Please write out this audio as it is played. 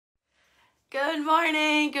Good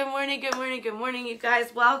morning, good morning, good morning, good morning, you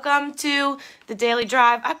guys. Welcome to the Daily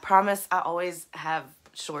Drive. I promise I always have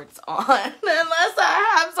shorts on unless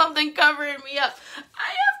I have something covering me up. I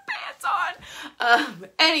have pants on.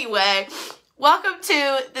 Anyway, welcome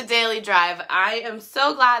to the Daily Drive. I am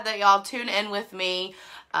so glad that y'all tune in with me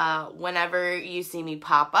whenever you see me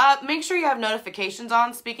pop up. Make sure you have notifications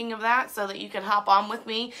on, speaking of that, so that you can hop on with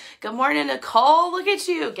me. Good morning, Nicole. Look at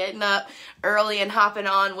you getting up early and hopping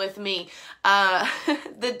on with me.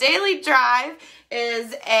 The Daily Drive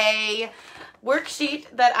is a worksheet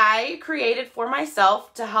that I created for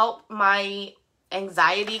myself to help my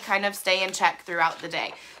anxiety kind of stay in check throughout the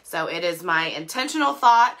day. So it is my intentional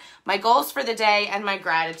thought, my goals for the day, and my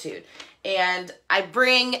gratitude. And I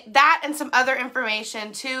bring that and some other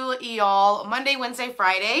information to y'all Monday, Wednesday,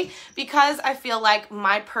 Friday, because I feel like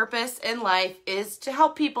my purpose in life is to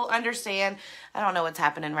help people understand. I don't know what's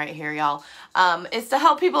happening right here, y'all. It's to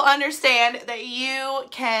help people understand that you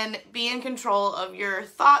can be in control of your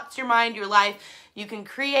thoughts, your mind, your life. You can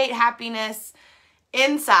create happiness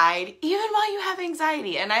inside even while you have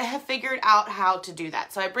anxiety, and I have figured out how to do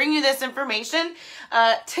that. So I bring you this information.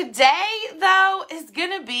 Today though is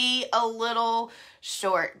gonna be a little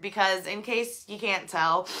short because, in case you can't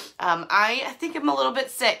tell, I think I'm a little bit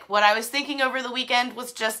sick. What I was thinking over the weekend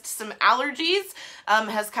was just some allergies,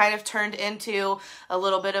 has kind of turned into a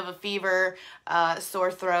little bit of a fever,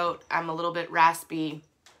 sore throat. I'm a little bit raspy.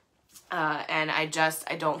 And I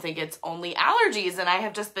don't think it's only allergies, and I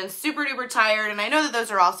have just been super duper tired, and I know that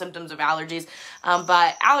those are all symptoms of allergies,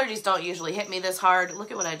 but allergies don't usually hit me this hard.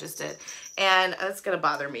 Look at what I just did, and it's gonna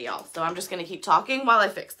bother me, y'all, so I'm just gonna keep talking while I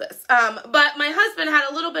fix this. But my husband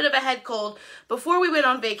had a little bit of a head cold before we went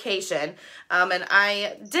on vacation, and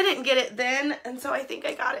I didn't get it then, and so I think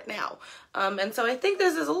I got it now. And so I think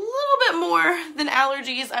this is a little bit more than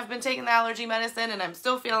allergies. I've been taking the allergy medicine and I'm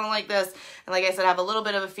still feeling like this. And like I said, I have a little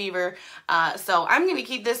bit of a fever. So I'm going to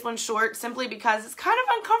keep this one short simply because it's kind of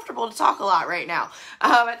uncomfortable to talk a lot right now.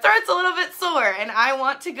 My throat's a little bit sore and I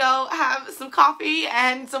want to go have some coffee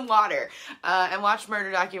and some water, and watch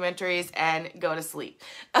murder documentaries and go to sleep.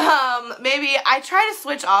 Maybe I try to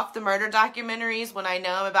switch off the murder documentaries when I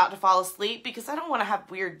know I'm about to fall asleep because I don't want to have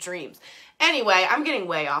weird dreams. Anyway, I'm getting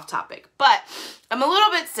way off topic, but I'm a little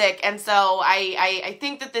bit sick, and so I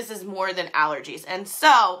think that this is more than allergies. And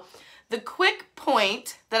so the quick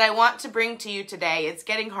point that I want to bring to you today, it's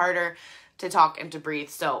getting harder to talk and to breathe,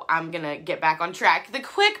 so I'm going to get back on track. The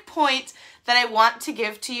quick point that I want to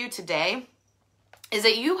give to you today is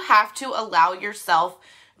that you have to allow yourself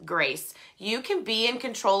grace. You can be in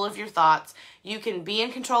control of your thoughts. You can be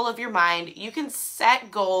in control of your mind. You can set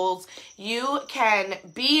goals. You can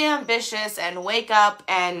be ambitious and wake up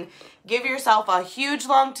and give yourself a huge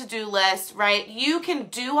long to-do list, right? You can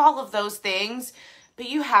do all of those things, but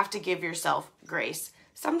you have to give yourself grace.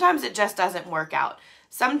 Sometimes it just doesn't work out.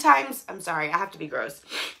 Sometimes, I'm sorry, I have to be gross.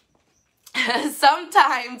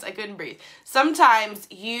 Sometimes, I couldn't breathe. Sometimes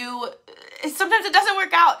it doesn't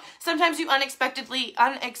work out. Sometimes you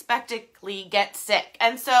unexpectedly get sick.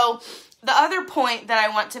 And so the other point that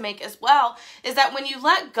I want to make as well is that when you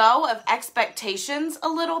let go of expectations a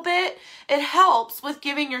little bit, it helps with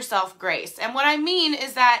giving yourself grace. And what I mean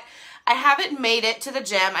is that I haven't made it to the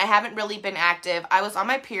gym. I haven't really been active. I was on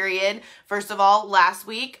my period, first of all, last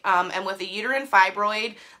week, and with a uterine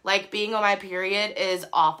fibroid, like, being on my period is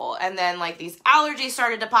awful. And then, like, these allergies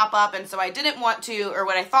started to pop up, and so I didn't want to, or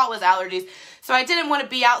what I thought was allergies, so I didn't want to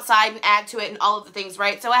be outside and add to it and all of the things,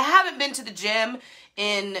 right? So I haven't been to the gym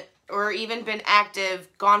or even been active,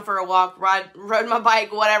 gone for a walk, rode my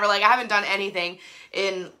bike, whatever. Like, I haven't done anything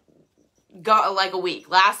in like a week,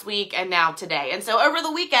 last week and now today. And so over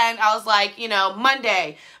the weekend, I was like,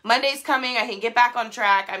 Monday's coming. I can get back on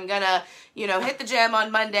track. I'm gonna, hit the gym on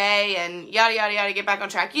Monday and yada, yada, yada, get back on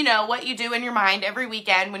track. You know, what you do in your mind every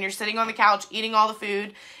weekend when you're sitting on the couch, eating all the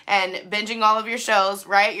food and binging all of your shows,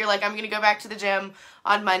 right? You're like, I'm gonna go back to the gym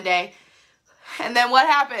on Monday. And then what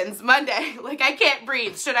happens? Monday, like, I can't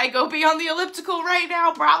breathe. Should I go be on the elliptical right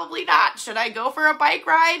now? Probably not. Should I go for a bike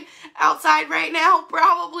ride outside right now?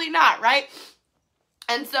 Probably not, right?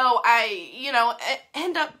 And so I,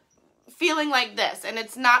 end up feeling like this. And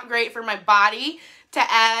it's not great for my body to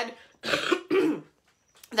add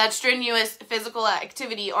that strenuous physical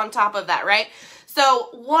activity on top of that, right? So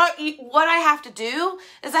what I have to do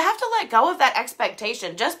is I have to let go of that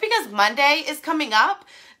expectation. Just because Monday is coming up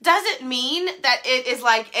doesn't mean that it is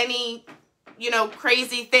like any,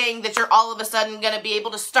 crazy thing that you're all of a sudden going to be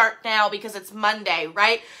able to start now because it's Monday,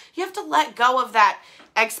 right? You have to let go of that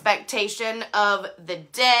expectation of the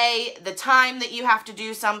day, the time that you have to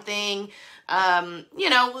do something, you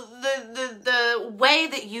know, the way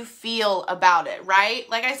that you feel about it, right?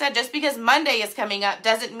 Like I said, just because Monday is coming up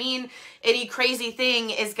doesn't mean any crazy thing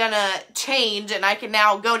is gonna change and I can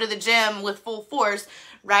now go to the gym with full force,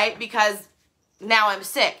 right? Because now I'm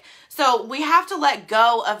sick. So we have to let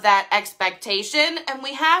go of that expectation, and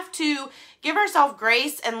we have to give ourselves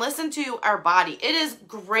grace and listen to our body. It is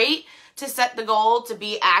great to set the goal to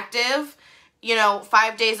be active, you know,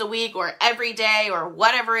 5 days a week or every day or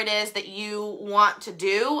whatever it is that you want to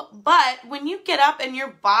do. But when you get up and your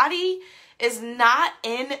body is not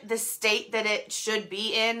in the state that it should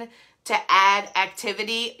be in to add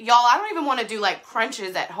activity, y'all, I don't even want to do like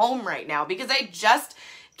crunches at home right now because I just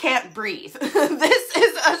can't breathe. This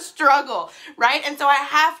is a struggle, right? And so I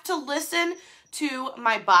have to listen to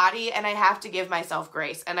my body, and I have to give myself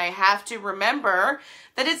grace, and I have to remember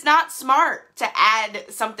that it's not smart to add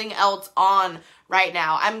something else on right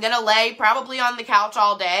now. I'm gonna lay probably on the couch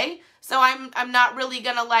all day, so I'm not really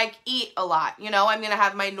gonna like eat a lot, you know. I'm gonna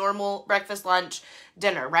have my normal breakfast, lunch,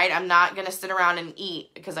 dinner, right? I'm not gonna sit around and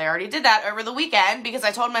eat because I already did that over the weekend because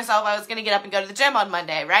I told myself I was gonna get up and go to the gym on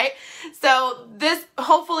Monday, right? So this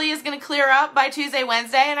hopefully is gonna clear up by Tuesday,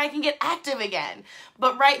 Wednesday, and I can get active again.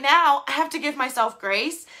 But right now, I have to give myself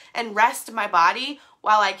grace and rest my body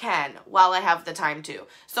while I can, while I have the time to.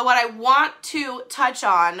 So what I want to touch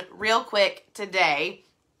on real quick today,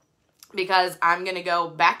 because I'm going to go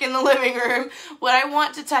back in the living room, what I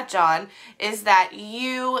want to touch on is that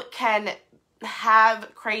you can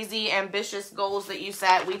have crazy, ambitious goals that you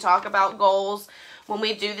set. We talk about goals when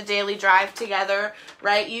we do the daily drive together,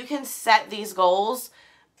 right? You can set these goals,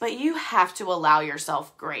 but you have to allow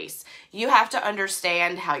yourself grace. You have to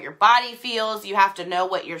understand how your body feels. You have to know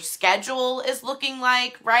what your schedule is looking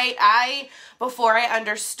like, right? Before I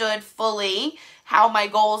understood fully how my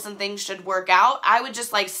goals and things should work out, I would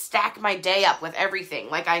just like stack my day up with everything.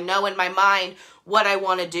 Like I know in my mind what I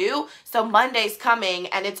want to do. So Monday's coming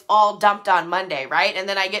and it's all dumped on Monday, right? And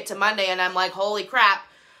then I get to Monday and I'm like, holy crap,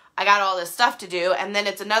 I got all this stuff to do. And then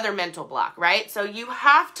it's another mental block, right? So you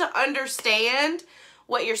have to understand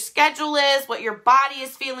what your schedule is, what your body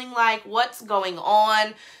is feeling like, what's going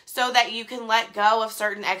on, so that you can let go of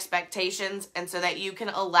certain expectations and so that you can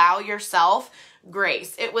allow yourself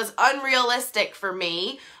grace. It was unrealistic for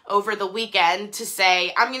me over the weekend to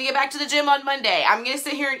say, I'm going to get back to the gym on Monday. I'm going to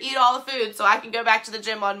sit here and eat all the food so I can go back to the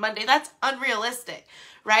gym on Monday. That's unrealistic,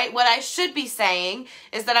 right? What I should be saying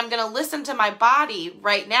is that I'm going to listen to my body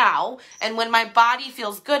right now, and when my body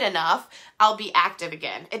feels good enough, I'll be active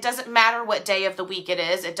again. It doesn't matter what day of the week it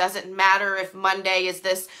is. It doesn't matter if Monday is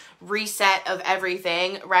this reset of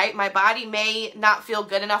everything, right? My body may not feel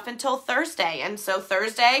good enough until Thursday. And so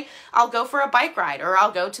Thursday, I'll go for a bike ride or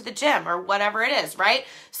I'll go to the gym or whatever it is, right?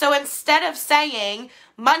 So instead of saying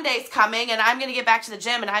Monday's coming and I'm going to get back to the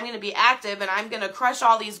gym and I'm going to be active and I'm going to crush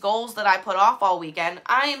all these goals that I put off all weekend,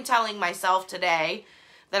 I am telling myself today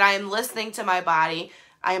that I am listening to my body.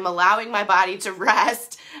 I am allowing my body to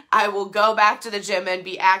rest. I will go back to the gym and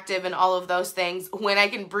be active and all of those things when I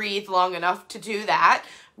can breathe long enough to do that,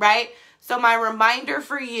 right? So my reminder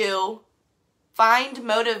for you, find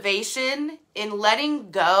motivation in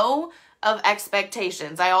letting go of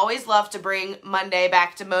expectations. I always love to bring Monday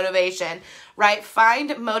back to motivation, right?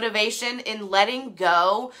 Find motivation in letting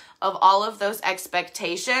go of all of those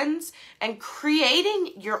expectations and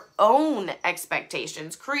creating your own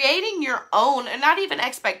expectations, creating your own, and not even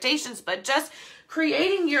expectations, but just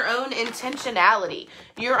creating your own intentionality,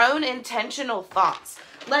 your own intentional thoughts.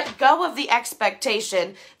 Let go of the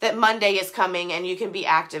expectation that Monday is coming and you can be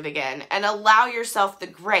active again, and allow yourself the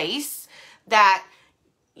grace that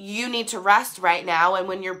you need to rest right now, and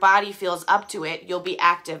when your body feels up to it, you'll be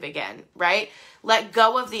active again, right? Let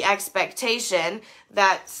go of the expectation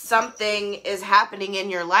that something is happening in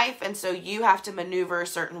your life, and so you have to maneuver a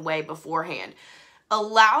certain way beforehand.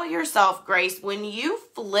 Allow yourself grace. When you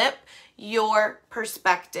flip your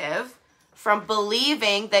perspective from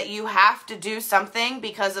believing that you have to do something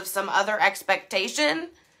because of some other expectation,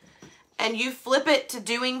 and you flip it to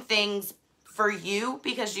doing things for you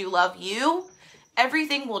because you love you,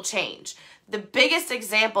 everything will change. The biggest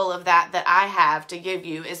example of that I have to give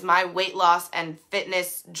you is my weight loss and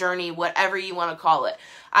fitness journey, whatever you want to call it.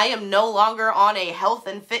 I am no longer on a health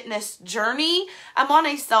and fitness journey. I'm on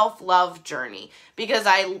a self-love journey because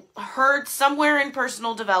I heard somewhere in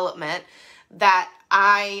personal development that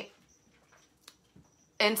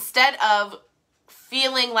instead of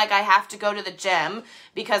feeling like I have to go to the gym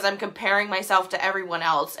because I'm comparing myself to everyone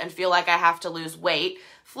else and feel like I have to lose weight,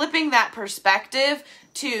 flipping that perspective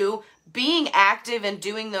to being active and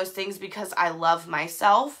doing those things because I love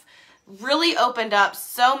myself, really opened up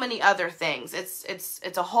so many other things.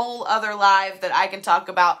 It's a whole other live that I can talk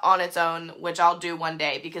about on its own, which I'll do one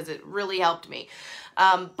day because it really helped me.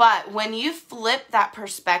 But when you flip that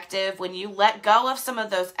perspective, when you let go of some of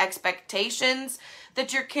those expectations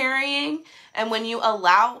that you're carrying, and when you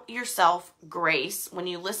allow yourself grace, when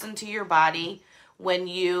you listen to your body, when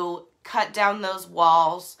you cut down those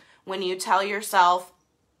walls, when you tell yourself,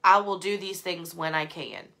 I will do these things when I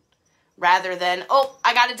can, rather than, oh,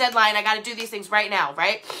 I got a deadline, I got to do these things right now,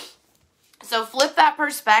 right? So flip that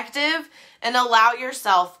perspective and allow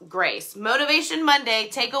yourself grace. Motivation Monday,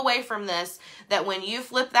 take away from this that when you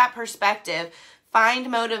flip that perspective, find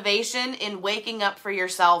motivation in waking up for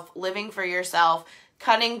yourself, living for yourself,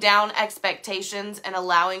 cutting down expectations, and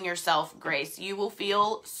allowing yourself grace. You will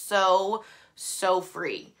feel so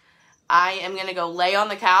free. I am going to go lay on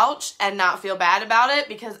the couch and not feel bad about it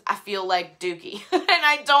because I feel like Dookie. And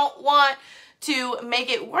I don't want to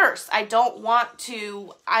make it worse. I don't want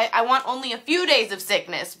to, I want only a few days of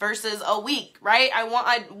sickness versus a week, right? I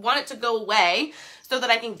want it to go away so that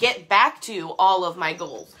I can get back to all of my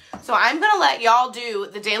goals. So I'm going to let y'all do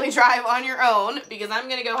the daily drive on your own because I'm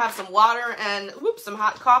going to go have some water and some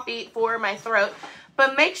hot coffee for my throat.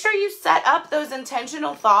 But make sure you set up those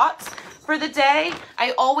intentional thoughts for the day.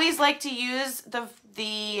 I always like to use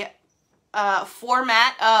the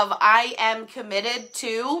format of I am committed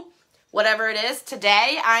to whatever it is.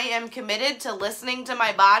 Today, I am committed to listening to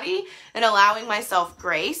my body and allowing myself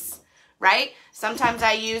grace, right? Sometimes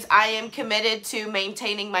I use I am committed to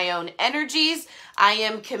maintaining my own energies. I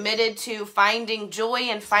am committed to finding joy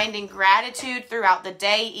and finding gratitude throughout the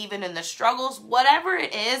day, even in the struggles, whatever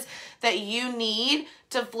it is that you need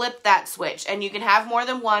to flip that switch. And you can have more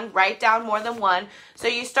than one, write down more than one. So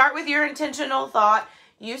you start with your intentional thought.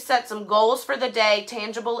 You set some goals for the day,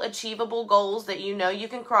 tangible, achievable goals that you know you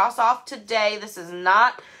can cross off today. This is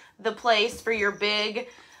not the place for your big,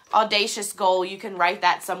 audacious goal. You can write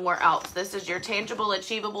that somewhere else. This is your tangible,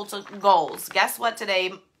 achievable goals. Guess what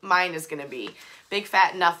today mine is going to be? Big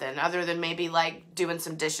fat nothing other than maybe like doing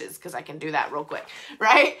some dishes because I can do that real quick,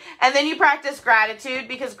 right? And then you practice gratitude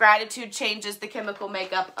because gratitude changes the chemical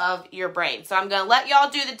makeup of your brain. So I'm going to let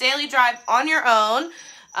y'all do the daily drive on your own.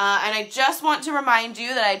 And I just want to remind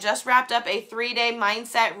you that I just wrapped up a 3-day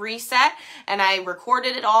mindset reset and I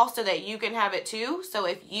recorded it all so that you can have it too. So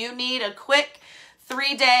if you need a quick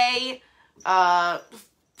 3-day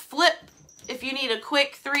flip, if you need a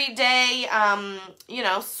quick 3-day,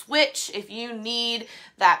 switch, if you need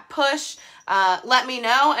that push, let me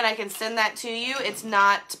know and I can send that to you. It's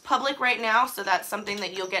not public right now, so that's something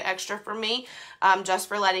that you'll get extra from me just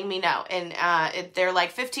for letting me know. And they're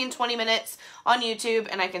like 15-20 minutes on YouTube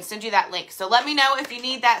and I can send you that link. So let me know if you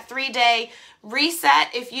need that 3-day reset.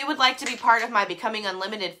 If you would like to be part of my Becoming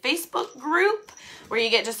Unlimited Facebook group, where you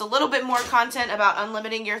get just a little bit more content about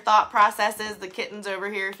unlimiting your thought processes. The kitten's over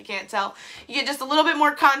here if you can't tell. You get just a little bit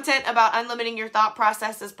more content about unlimiting your thought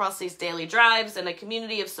processes, plus these daily drives and a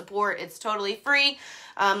community of support. It's totally free.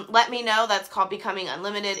 Let me know. That's called Becoming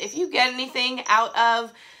Unlimited. If you get anything out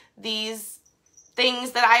of these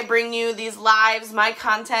things that I bring you, these lives, my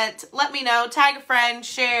content, let me know. Tag a friend,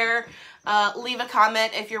 share, leave a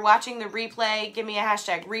comment. If you're watching the replay, give me a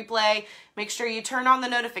hashtag replay. Make sure you turn on the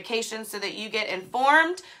notifications so that you get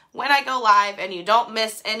informed when I go live and you don't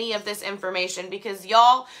miss any of this information, because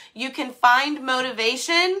y'all, you can find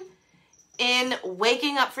motivation in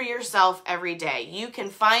waking up for yourself every day. You can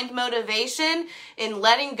find motivation in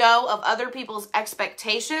letting go of other people's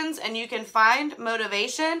expectations, and you can find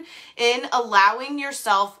motivation in allowing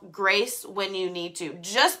yourself grace when you need to.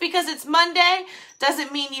 Just because it's Monday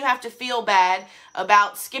doesn't mean you have to feel bad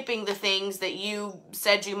about skipping the things that you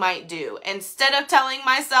said you might do. Instead of telling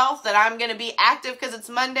myself that I'm going to be active because it's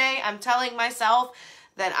Monday, I'm telling myself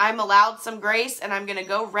that I'm allowed some grace and I'm going to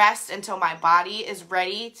go rest until my body is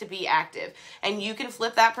ready to be active. And you can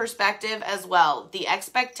flip that perspective as well. The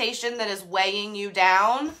expectation that is weighing you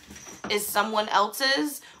down is someone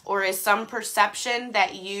else's, or is some perception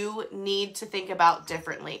that you need to think about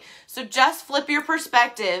differently. So just flip your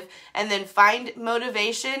perspective and then find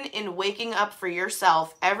motivation in waking up for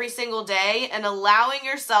yourself every single day and allowing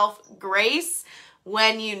yourself grace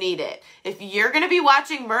when you need it. If you're going to be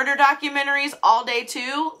watching murder documentaries all day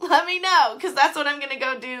too, let me know, because that's what I'm going to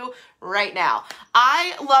go do right now.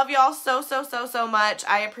 I love y'all so much.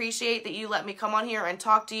 I appreciate that you let me come on here and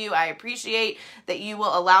talk to you. I appreciate that you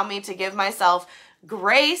will allow me to give myself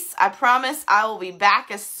grace. I promise I will be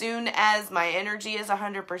back as soon as my energy is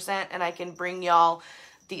 100% and I can bring y'all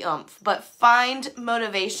the oomph. But find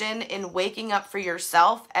motivation in waking up for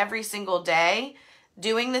yourself every single day,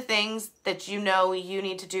 doing the things that you know you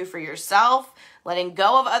need to do for yourself, letting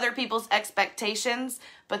go of other people's expectations,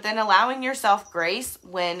 but then allowing yourself grace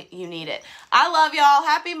when you need it. I love y'all.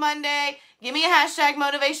 Happy Monday. Give me a hashtag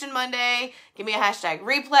Motivation Monday. Give me a hashtag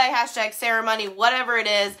replay, hashtag ceremony, whatever it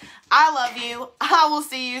is. I love you. I will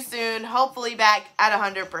see you soon, hopefully back at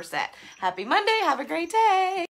 100%. Happy Monday. Have a great day.